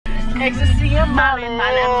Ecstasy and Molly. I'm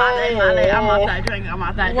not that drink. I'm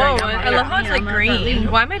not that drink. Whoa, I love how it's like green.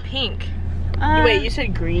 Why am I pink? Wait, you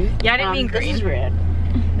said green? Yeah, I didn't mean green. This is red.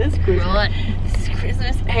 This is Christmas. This is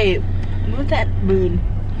Christmas. Hey, move that moon.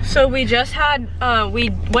 So we just had, we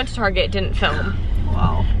went to Target, didn't film.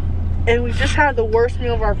 Wow. And we just had the worst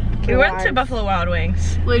meal of our lives. We went to Buffalo Wild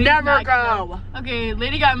Wings. Never go. Okay,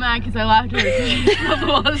 Lady got mad because I laughed at her.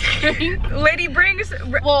 Buffalo Wild drink. Lady brings,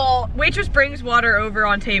 waitress brings water over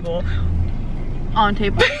on table. On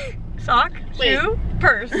table. Sock, shoe,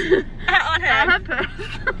 purse, on head.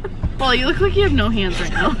 Well, you look like you have no hands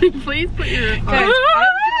right now. Please put your. Guys,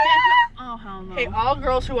 Oh hell no. hey, all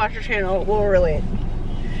girls who watch your channel will relate.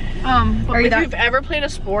 But If you've ever played a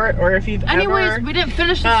sport, or if you've anyways, ever, we didn't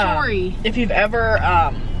finish the story. if you've ever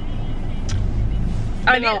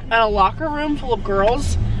been in a locker room full of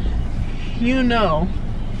girls, you know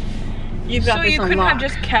you've got So this you couldn't unlocked.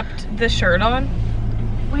 have just kept the shirt on?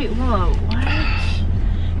 Wait, whoa, what?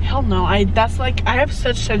 Hell no, that's like, I have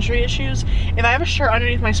such sensory issues. If I have a shirt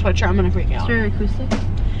underneath my sweatshirt, I'm gonna freak out. Very acoustic.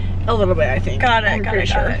 A little bit, I think. Got I'm it. pretty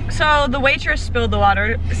sure. So the waitress spilled the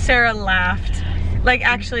water. Sarah laughed. Like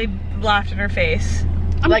actually laughed in her face.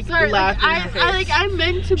 I'm Like, sorry, laughed in her face. I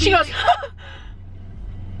meant to be. She goes,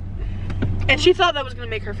 and she thought that was gonna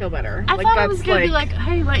make her feel better. I thought it was gonna be like,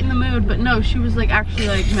 hey, lighten the mood, but no, she was like actually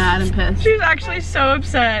like mad and pissed. She was actually so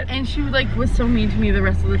upset. And she like was so mean to me the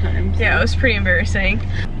rest of the time. So. Yeah, it was pretty embarrassing.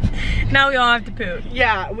 Now we all have to poop.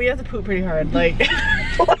 Yeah, we have to poop pretty hard, like,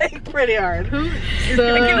 like pretty hard. I can't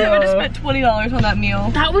believe I just spent $20 on that meal.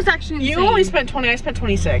 That was actually insane. You only spent 20, I spent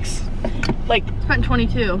 26. Like, spent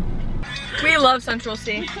 22. We love Central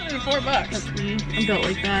C. $4. That's me. I'm built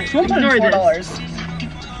like that. Someone put in Ignore $4. this.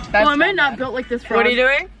 That's Well, I might not built like this. What are you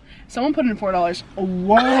doing? Someone put in $4.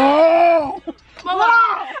 Whoa!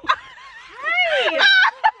 Whoa! Hey!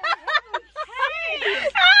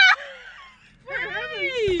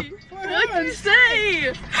 Hey! What'd you say?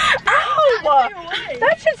 Ow!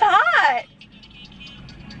 That's just hot.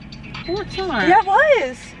 Oh, it's not. Yeah, it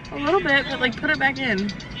was. A little bit, but like put it back in.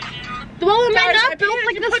 Well, it might not built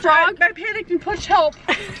like this frog. I panicked and pushed help.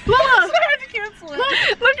 Look! So I had to cancel it.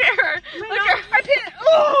 Look at her. Look at her. I panicked.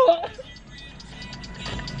 Oh!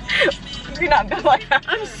 You're not built like that.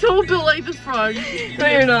 I'm so built like this frog. No,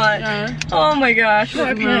 you're not. Yeah. Oh my gosh.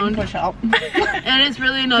 I panicked and pushed help. And it's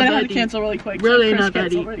really not I that had to deep. cancel really quick. Really So Chris not that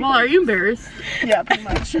canceled deep. really Well, quick. are you embarrassed? Yeah, pretty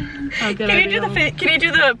much. Oh, good Can you idea.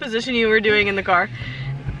 do the position you were doing in the car?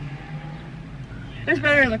 It's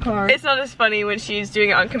better in the car. It's not as funny when she's doing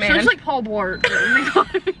it on command. So it's like Paul Blart.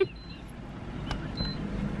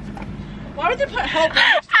 Why would they put help?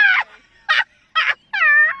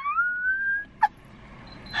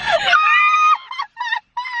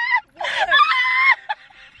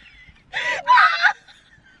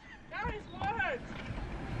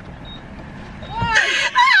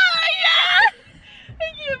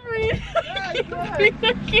 I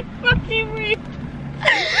can't fucking breathe.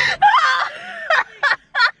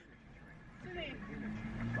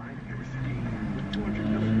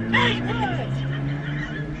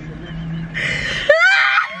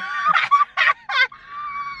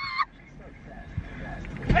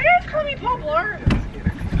 Are you guys calling me Paul Blart?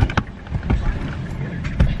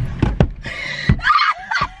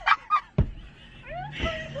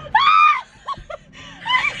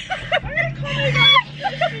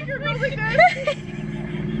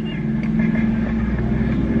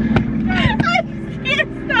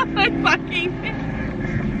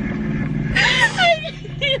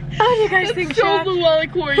 How do you guys think, so Chad?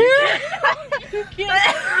 Louella core. You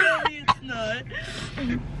can't really, it's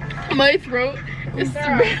not. My throat is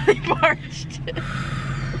severely parched.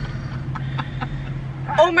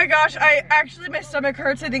 Oh my gosh, my stomach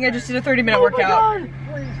hurts. I think I just did a 30-minute workout.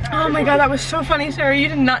 Oh my god, that was so funny, Sarah. You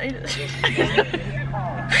did not need to.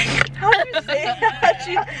 How'd you say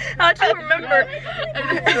that? How'd you remember?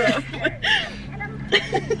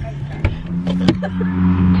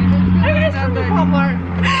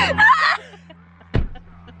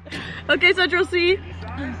 Okay, Central C.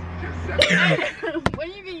 When are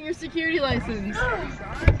you getting your security license?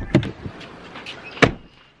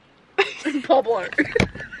 Paul Blart.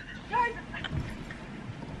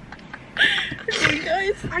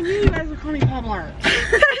 Guys, I knew you guys would call me Paul Blart.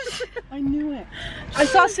 I knew it. I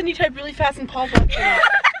saw Cindy type really fast and Paul Blart came out.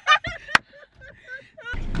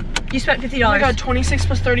 You spent $50. Oh my god, 26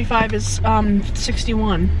 plus 35 is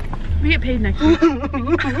 61. we get paid next week.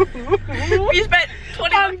 You spent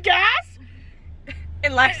 $20 On gas?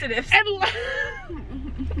 in laxatives.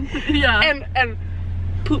 Yeah. And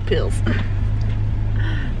poop pills.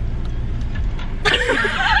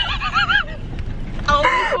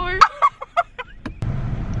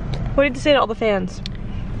 What What did you say to all the fans?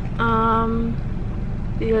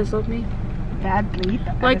 You guys love me? Bad bleep.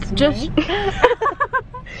 Like, just...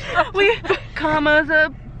 Commas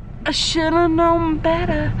up. I should've known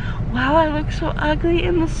better. Wow, I look so ugly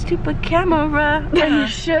in the stupid camera. And you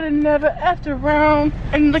should've never effed around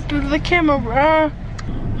and looked into the camera.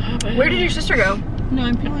 Where did your sister go? No,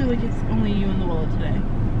 I'm feeling like it's only you and Louella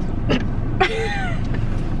today.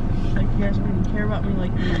 Like, you guys don't even care about me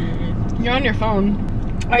like you. You're on your phone.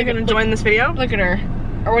 Are you gonna join this video? Look at her.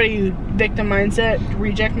 Or what are you, victim mindset,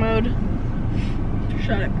 reject mode?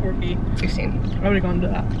 Shot at Porky. 16. I would've gone to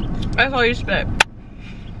that. I saw you spit.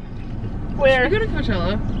 Where? Should we go to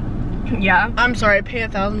Coachella? Yeah. I'm sorry, pay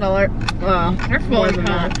 $1,000. They're full More as than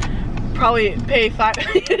hell. that. Probably pay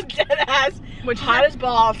dead ass, Which hot as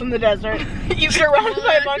balls from the desert. You surrounded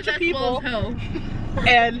by a bunch of people.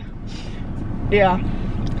 And yeah.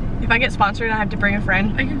 If I get sponsored, I have to bring a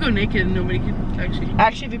friend. I could go naked and nobody could actually.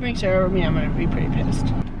 Actually, if you bring Sarah with me, I'm gonna be pretty pissed.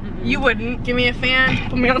 You wouldn't. Give me a fan,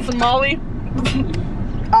 put me on some Molly.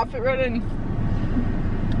 Outfit right in.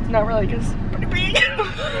 Not really, because pretty big.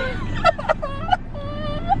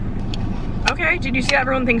 Okay, did you see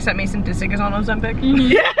everyone thinks that Mason Disick is on Ozempic?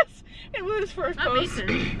 Yes! It was his first Not post.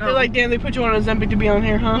 Mason. They're like, damn, they put you on Ozempic to be on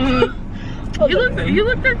here, huh? You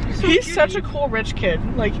look like so He's cute. such a cool rich kid.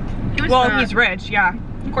 Like, He was Well, fat. he's rich, yeah.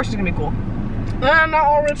 Of course he's gonna be cool. not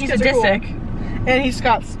all rich He's a kids are cool. Disick. And he's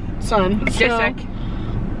Scott's son. so- Disick.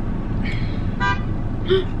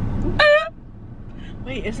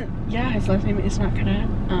 Wait, isn't, yeah, his last name is not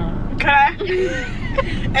Kadat. Okay.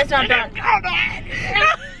 It's not that.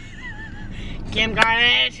 Kim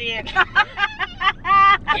Kardashian.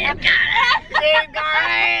 Kim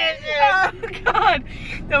Kardashian. Oh god.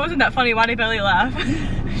 That wasn't that funny. Why did Billy laugh?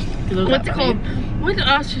 What's it called? What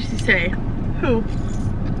else did she say? Who?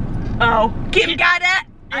 Oh. Kim got it!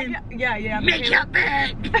 Yeah. Make your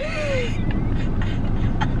bed!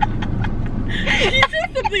 She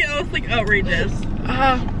said something else like outrageous.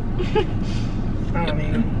 I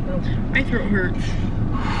mean, My throat hurts.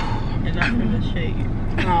 And not from the shake.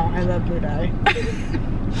 oh, I love blue dye.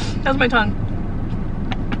 That was my tongue.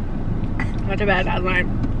 Not too bad, that's mine.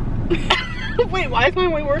 Wait, why is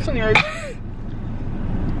mine way worse than yours?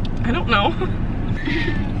 I don't know.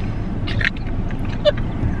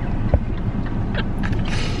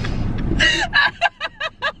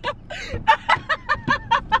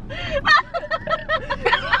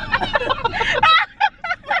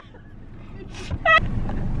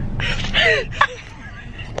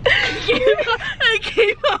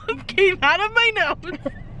 It came out of my nose.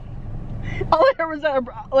 All I heard was that,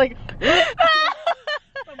 like, the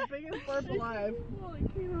biggest burp alive.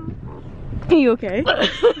 Are you okay?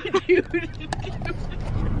 Dude.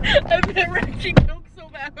 I've never actually choked so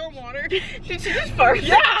bad on water. Did you just fart?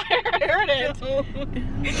 Yeah, I heard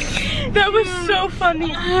it. That was so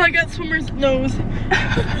funny. Oh, I got swimmer's nose.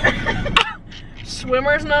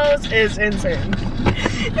 Swimmer's nose is insane.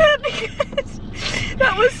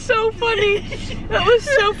 That was so funny. That was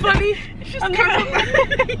so funny. I'm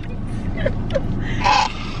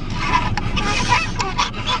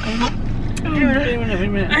Dude, wait a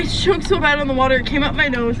minute. I choked so bad on the water, it came out my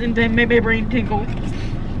nose and then made my brain tingle.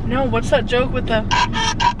 No, what's that joke with the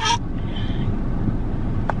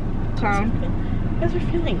Clown. You guys are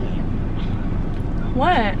feeling me.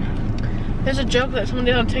 What? There's a joke that someone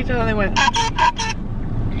did on TikTok and they went,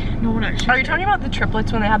 No one actually. Are you talking about the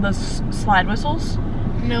triplets when they had those slide whistles?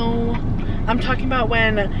 no. I'm talking about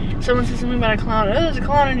when someone says something about a clown. Oh, there's a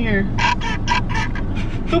clown in here.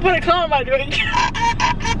 Who put a clown in my drink?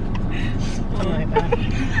 Something like that.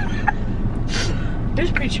 It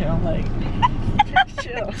was pretty chill, like, it's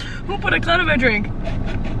chill. Who put a clown in my drink?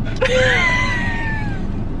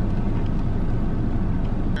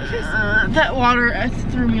 That water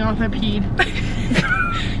threw me off. I peed.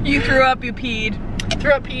 You threw up, you peed.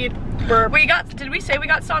 Threw up, peed, burp. Did we say we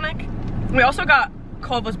got Sonic? We also got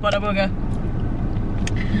Culver's Butter Booger.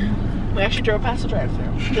 We actually drove past the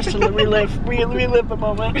drive-thru just to relive the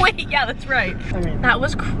moment. Wait, yeah, that's right. I mean, That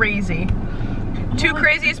was crazy. Two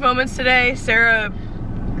craziest moments today, Sarah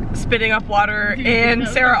spitting up water and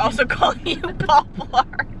Sarah also calling you Paul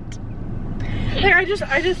Blart. like, I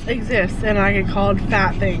just exist and I get called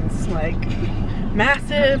fat things like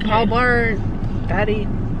massive, Paul Blart, fatty.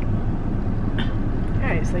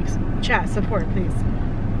 Guys, like, chat, support, please.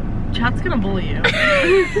 Chat's gonna bully you.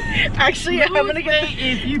 Actually, I'm gonna get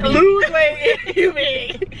if you lose weight if you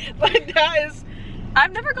be. Like, that is.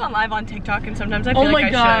 I've never gone live on TikTok and sometimes I feel Oh my like I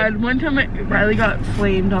god, should. one time Riley got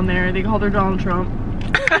flamed on there. They called her Donald Trump.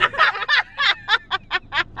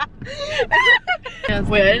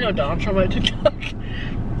 Wait, I didn't know Donald Trump had TikTok.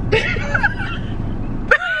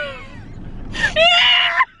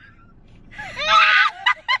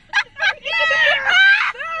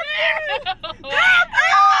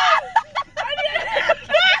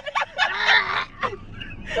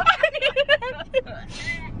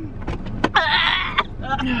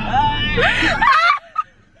 What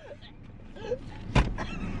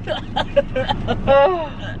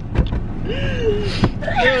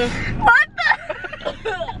the?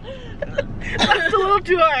 That's a little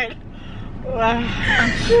too hard.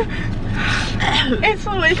 It's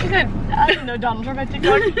the way she said, I didn't know Donald Trump had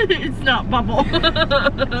TikTok. It's not bubble.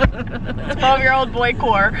 12-year-old boy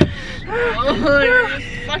core. Oh, you're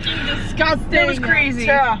fucking disgusting. It was crazy.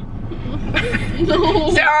 Sarah.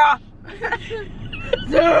 No. Sarah!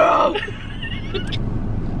 Sarah.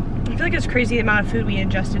 I feel like it's crazy the amount of food we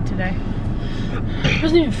ingested today. It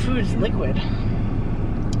wasn't even food, it's liquid.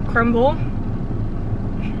 Crumble.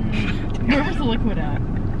 Where was the liquid at?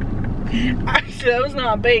 Actually, that was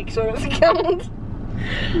not baked, so it doesn't count.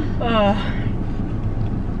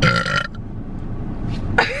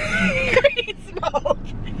 Green smoke.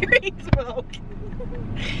 Green smoke.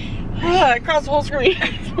 Across the whole screen.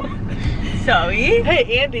 Zoe.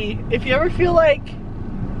 Hey, Andy, if you ever feel like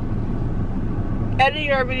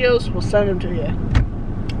editing our videos, we'll send them to you.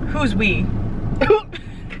 Who's we?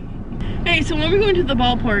 Hey, so when are we going to the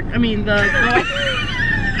ballpark? I mean, the golf,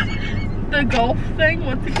 the golf thing?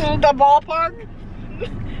 What's it called? The ballpark?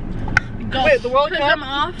 Golf. Wait, the World 'Cause Cup? I'm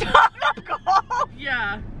off. Golf.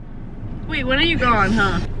 Yeah. Wait, when are you gone,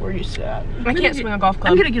 huh? Where you at? I can't swing a golf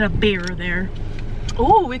club. I'm gonna get a beer there.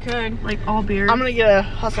 Ooh, we could. Like all beer. I'm gonna get a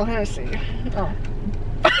Hustle Hennessy. Oh.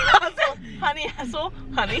 Hustle. Honey, hustle.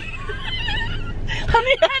 Honey.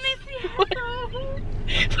 Honey Hennessy. Wait,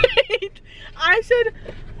 I said...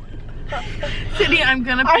 Sydney, I'm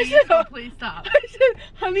gonna I pee, said- so please stop. I said,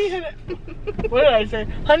 Honey Hennessy. What did I say?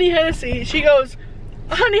 Honey Hennessy. She goes,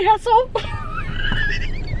 Honey Hustle.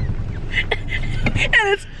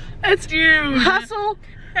 And it's Dude. Hustle.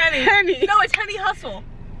 Henny. Henny. No, it's Henny Hustle.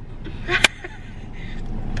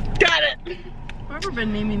 Got it. I've never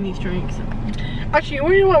been naming these drinks. Actually,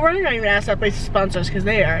 you know what? We're not even gonna ask that place to sponsor us because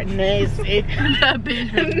they are nasty. That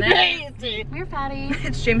bitch is nasty. Nasty. We're fatty.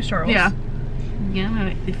 It's James Charles. Yeah. Yeah,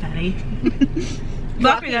 I'm the fatty.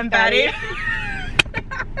 Love me then, fatty.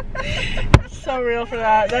 So real for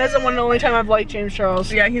that. That is the one and only time I've liked James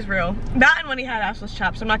Charles. Yeah, he's real. That and when he had assless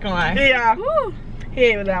chaps, I'm not gonna lie. Yeah. Woo. He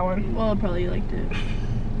hated that one. Well, I probably liked it.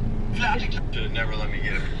 Should never let me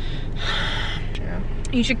get it. Yeah.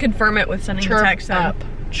 You should confirm it with sending the Chirp text up.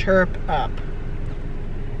 then. Chirp up.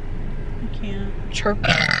 I can't. Chirp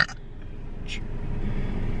up.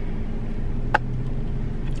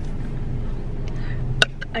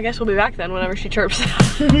 I guess we'll be back then whenever she chirps.